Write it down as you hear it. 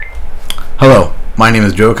Hello, my name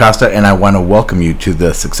is Joe Acosta, and I want to welcome you to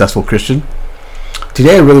the Successful Christian.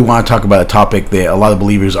 Today I really want to talk about a topic that a lot of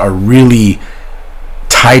believers are really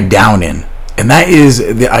tied down in, and that is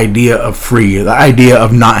the idea of free, the idea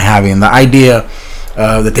of not having, the idea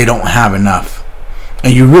that they don't have enough.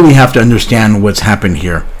 And you really have to understand what's happened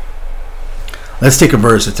here. Let's take a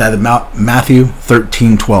verse. It's out of Matthew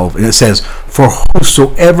 13:12, and it says, "For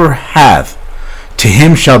whosoever hath, to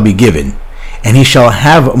him shall be given, and he shall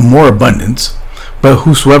have more abundance. But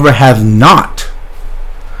whosoever hath not,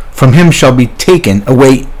 from him shall be taken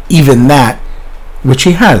away even that which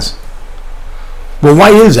he has." Well,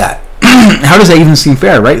 why is that? How does that even seem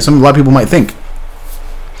fair, right? A lot of people might think.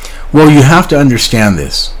 Well, you have to understand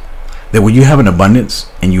this, that when you have an abundance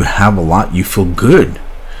and you have a lot, you feel good.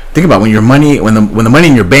 Think about when the money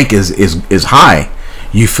in your bank is high,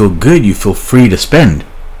 you feel good, you feel free to spend.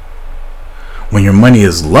 When your money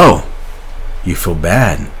is low, you feel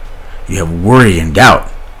bad. You have worry and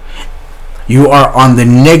doubt. You are on the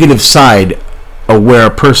negative side of where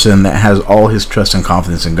a person that has all his trust and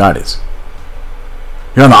confidence in God is.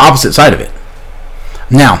 You're on the opposite side of it.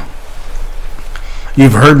 Now,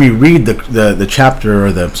 you've heard me read the chapter,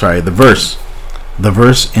 or the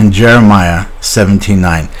verse in Jeremiah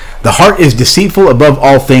 17:9. "The heart is deceitful above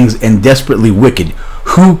all things and desperately wicked.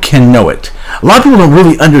 Who can know it?" A lot of people don't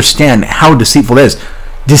really understand how deceitful it is.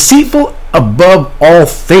 Deceitful above all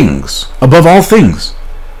things. Above all things.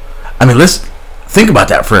 I mean, let's think about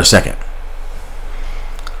that for a second.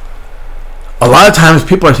 A lot of times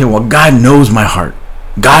people are saying, well, God knows my heart.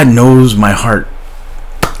 God knows my heart.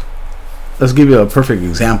 Let's give you a perfect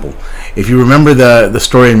example. If you remember the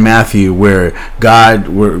story in Matthew where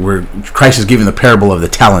Christ is giving the parable of the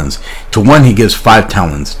talents. To one he gives 5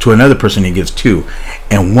 talents. To another person he gives 2.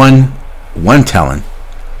 And one talent.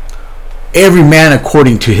 Every man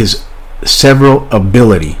according to his several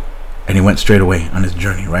ability. And he went straight away on his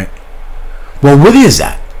journey, right? Well, what is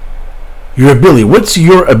that? Your ability. What's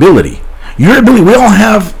your ability? Your ability. We all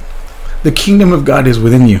have, the kingdom of God is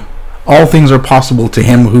within you. All things are possible to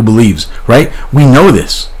him who believes, right? We know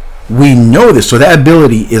this. We know this. So that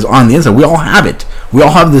ability is on the inside. We all have it. We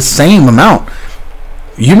all have the same amount.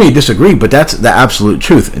 You may disagree, but that's the absolute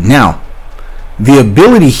truth. Now, the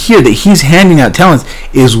ability here that he's handing out talents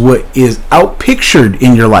is what is outpictured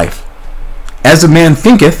in your life. As a man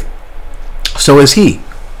thinketh, so is he.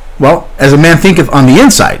 Well, as a man thinketh on the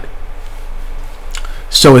inside,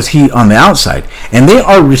 so is he on the outside. And they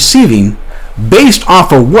are receiving based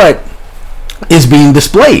off of what is being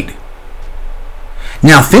displayed.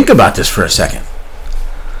 Now think about this for a second.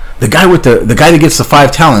 The guy that gets the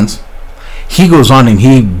 5 talents, he goes on and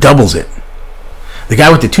he doubles it. The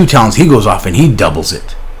guy with the 2 talents, he goes off and he doubles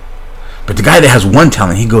it. But the guy that has 1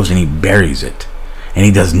 talent, he goes and he buries it. And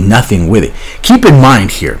he does nothing with it. Keep in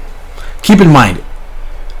mind,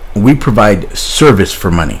 we provide service for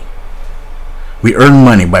money. We earn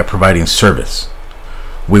money by providing service.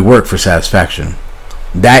 We work for satisfaction.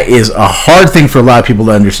 That is a hard thing for a lot of people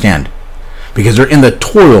to understand, because they're in the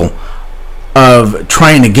toil of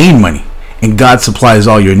trying to gain money, and God supplies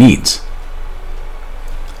all your needs.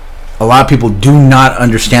 A lot of people do not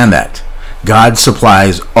understand that. God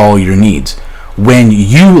supplies all your needs. When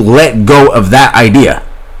you let go of that idea,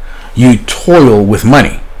 you toil with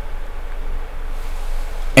money.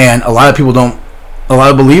 And a lot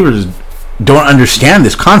of believers don't understand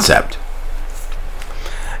this concept.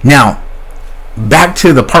 Now, back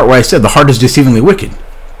to the part where I said the heart is deceivingly wicked.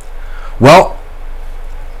 Well,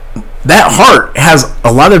 that heart has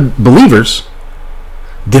a lot of believers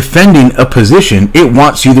defending a position it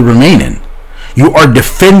wants you to remain in. You are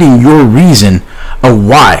defending your reason of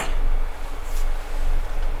why.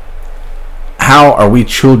 How are we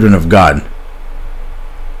children of God?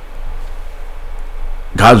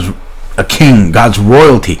 God's a king, God's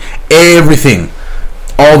royalty, everything.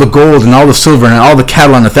 All the gold and all the silver and all the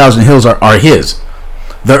cattle on 1,000 hills are his.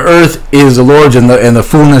 The earth is the Lord's and the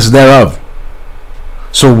fullness thereof.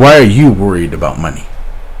 So why are you worried about money?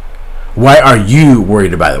 Why are you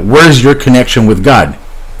worried about it? Where's your connection with God?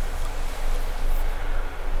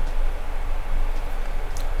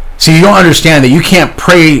 See, you don't understand that you can't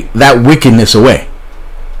pray that wickedness away.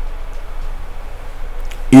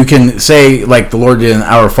 You can say, like the Lord did in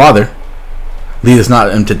Our Father, lead us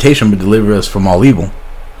not into temptation, but deliver us from all evil.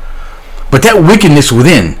 But that wickedness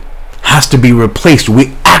within has to be replaced.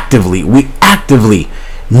 We actively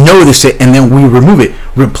notice it, and then we remove it,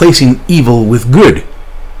 replacing evil with good.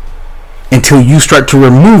 Until you start to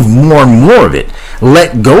remove more and more of it.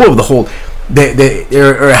 Let go of the hold.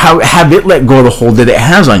 Have it let go of the hold that it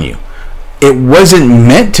has on you. It wasn't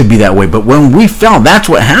meant to be that way, but when we fell, that's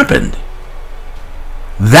what happened.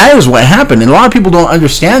 That is what happened. And a lot of people don't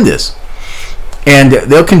understand this. And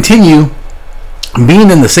they'll continue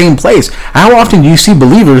being in the same place. How often do you see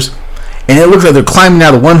believers and it looks like they're climbing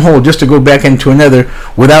out of one hole just to go back into another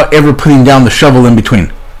without ever putting down the shovel in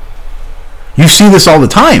between? You see this all the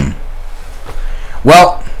time.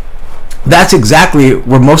 Well, that's exactly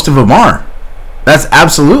where most of them are. That's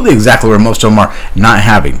absolutely exactly where most of them are. Not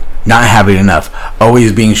having enough,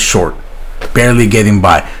 always being short, barely getting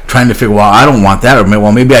by, trying to figure, well, I don't want that, or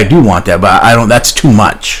well, maybe I do want that, but I don't. That's too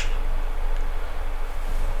much.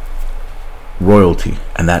 Royalty,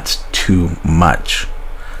 and that's too much.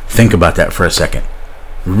 Think about that for a second.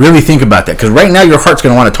 Really think about that, because right now your heart's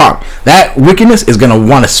going to want to talk. That wickedness is going to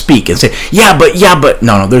want to speak and say, yeah, but.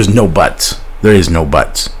 No, there's no buts. There is no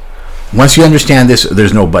buts. Once you understand this,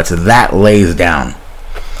 there's no buts. That lays down.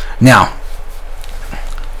 Now,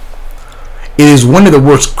 it is one of the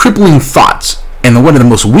worst crippling thoughts, and one of the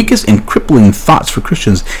most weakest and crippling thoughts for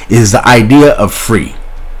Christians is the idea of free.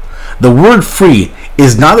 The word free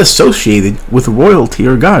is not associated with royalty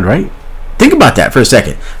or God, right? Think about that for a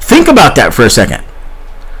second.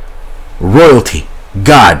 Royalty,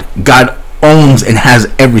 God owns and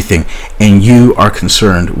has everything, and you are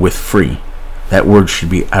concerned with free. That word should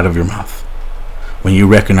be out of your mouth. When you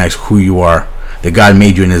recognize who you are, that God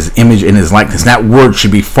made you in His image and His likeness, that word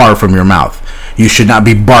should be far from your mouth. You should not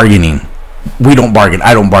be bargaining. We don't bargain.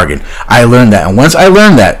 I don't bargain. I learned that, and once I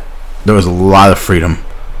learned that, there was a lot of freedom.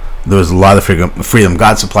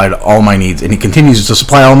 God supplied all my needs, and He continues to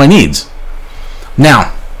supply all my needs.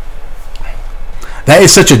 Now, that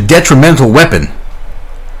is such a detrimental weapon,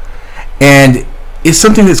 and it's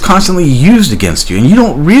something that's constantly used against you, and you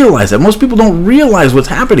don't realize that. Most people don't realize what's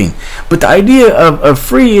happening. But the idea of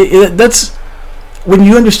free, that's when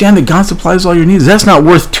you understand that God supplies all your needs. That's not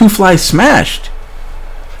worth two flies smashed.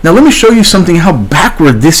 Now let me show you something, how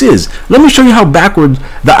backward this is. Let me show you how backward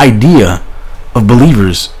the idea of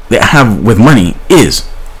believers that have with money is.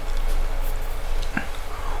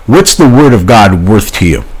 What's the word of God worth to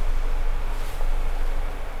you?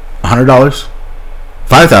 $100?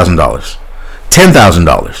 $5,000?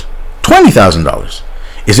 $10,000? $20,000?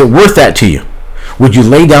 Is it worth that to you? Would you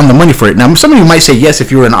lay down the money for it? Now, some of you might say yes if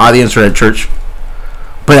you were in an audience or at church,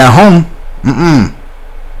 but at home,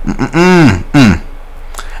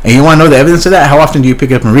 And you want to know the evidence of that? How often do you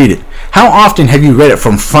pick it up and read it? How often have you read it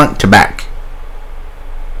from front to back?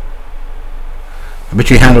 I bet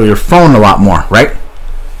you handle your phone a lot more, right?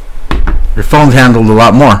 Your phone's handled a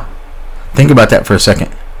lot more. Think about that for a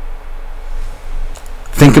second.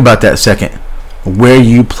 Think about that a second. Where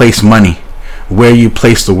you place money, where you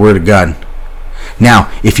place the Word of God.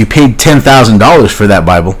 Now, if you paid $10,000 for that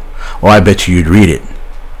Bible, well, I bet you'd read it.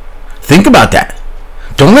 Think about that.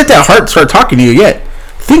 Don't let that heart start talking to you yet.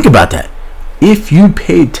 Think about that. If you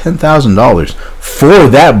paid $10,000 for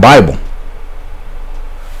that Bible,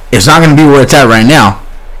 it's not going to be where it's at right now.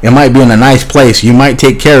 It might be in a nice place. You might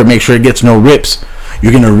take care of it, make sure it gets no rips.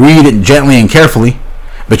 You're going to read it gently and carefully,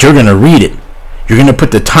 but you're going to read it. You're going to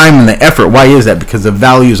put the time and the effort. Why is that? Because the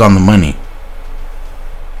value is on the money.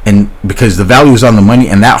 And because the value is on the money,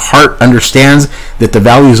 and that heart understands that the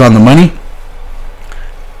value is on the money,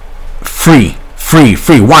 free.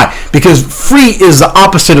 Why? Because free is the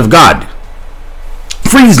opposite of God.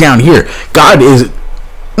 Free is down here. God is...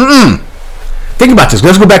 Think about this.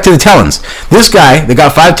 Let's go back to the talents. This guy that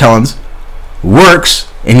got 5 talents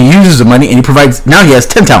works, and he uses the money, and he provides... Now he has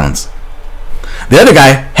 10 talents. The other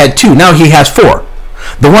guy had 2. Now he has 4.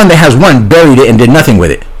 The one that has 1 buried it and did nothing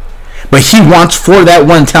with it. But he wants for that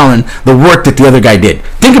 1 talent the work that the other guy did.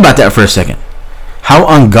 Think about that for a second. How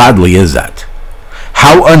ungodly is that?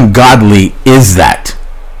 How ungodly is that?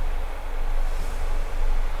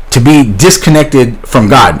 To be disconnected from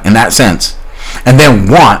God in that sense, and then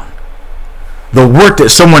want the work that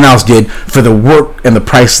someone else did for the work and the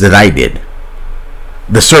price that I did.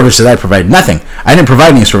 The service that I provided. Nothing. I didn't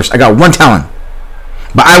provide any service. I got 1 talent.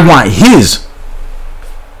 But I want his.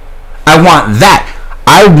 I want that.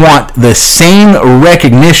 I want the same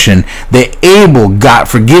recognition that Abel got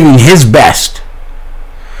for giving his best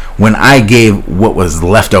when I gave what was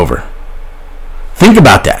left over. Think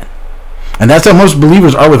about that. And that's how most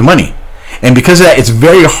believers are with money. And because of that, it's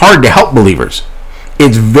very hard to help believers.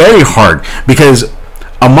 It's very hard because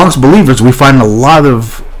amongst believers, we find a lot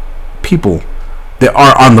of people that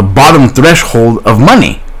are on the bottom threshold of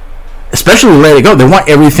money. Especially let it go. They want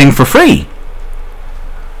everything for free.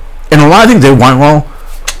 And a lot of things they want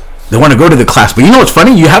to go to the class. But you know what's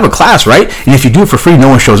funny? You have a class, right? And if you do it for free, no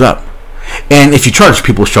one shows up. And if you charge,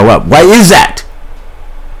 people show up. Why is that?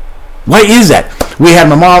 Why is that?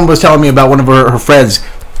 My mom was telling me about one of her friends.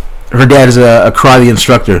 Her dad is a karate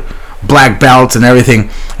instructor. black belts and everything,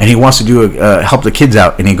 and he wants to do help the kids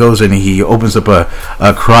out, and he goes and he opens up a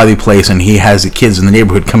karate place, and he has the kids in the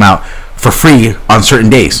neighborhood come out for free on certain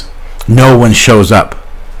days. No one shows up,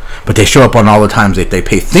 but they show up on all the times that they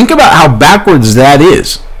pay. Think about how backwards that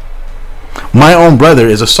is. My own brother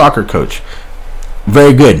is a soccer coach,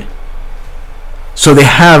 very good, so they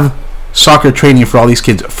have soccer training for all these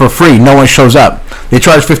kids for free. No one shows up. They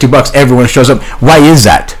charge $50. Everyone shows up. Why is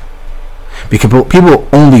that? Because people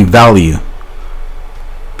only value.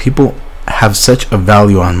 People have such a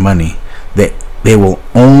value on money that they will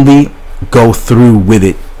only go through with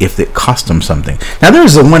it if it costs them something. Now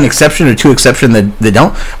there's the one exception or two exception that they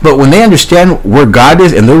don't. But when they understand where God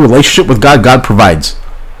is and their relationship with God, God provides.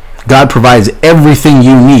 God provides everything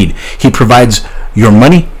you need. He provides your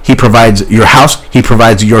money. He provides your house. He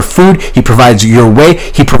provides your food. He provides your way.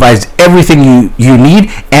 He provides everything you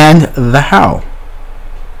need, and the how.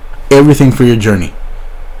 Everything for your journey.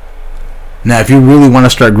 Now, if you really want to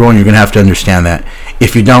start growing, you're going to have to understand that.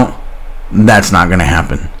 If you don't, that's not going to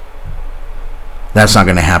happen. That's not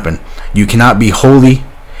going to happen. You cannot be holy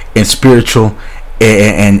and spiritual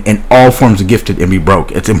and all forms of gifted and be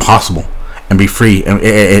broke. It's impossible. And be free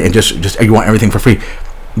and just you want everything for free.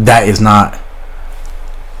 That is not.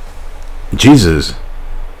 Jesus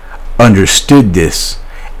understood this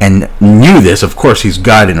and knew this. Of course, he's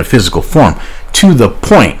God in a physical form, to the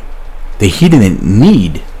point that he didn't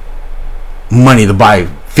need money to buy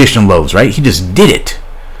fish and loaves, right? He just did it.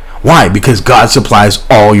 Why? Because God supplies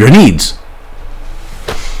all your needs.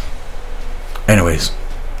 Anyways,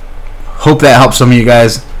 hope that helps some of you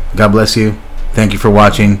guys. God bless you. Thank you for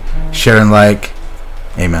watching. Share and like.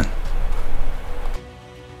 Amen.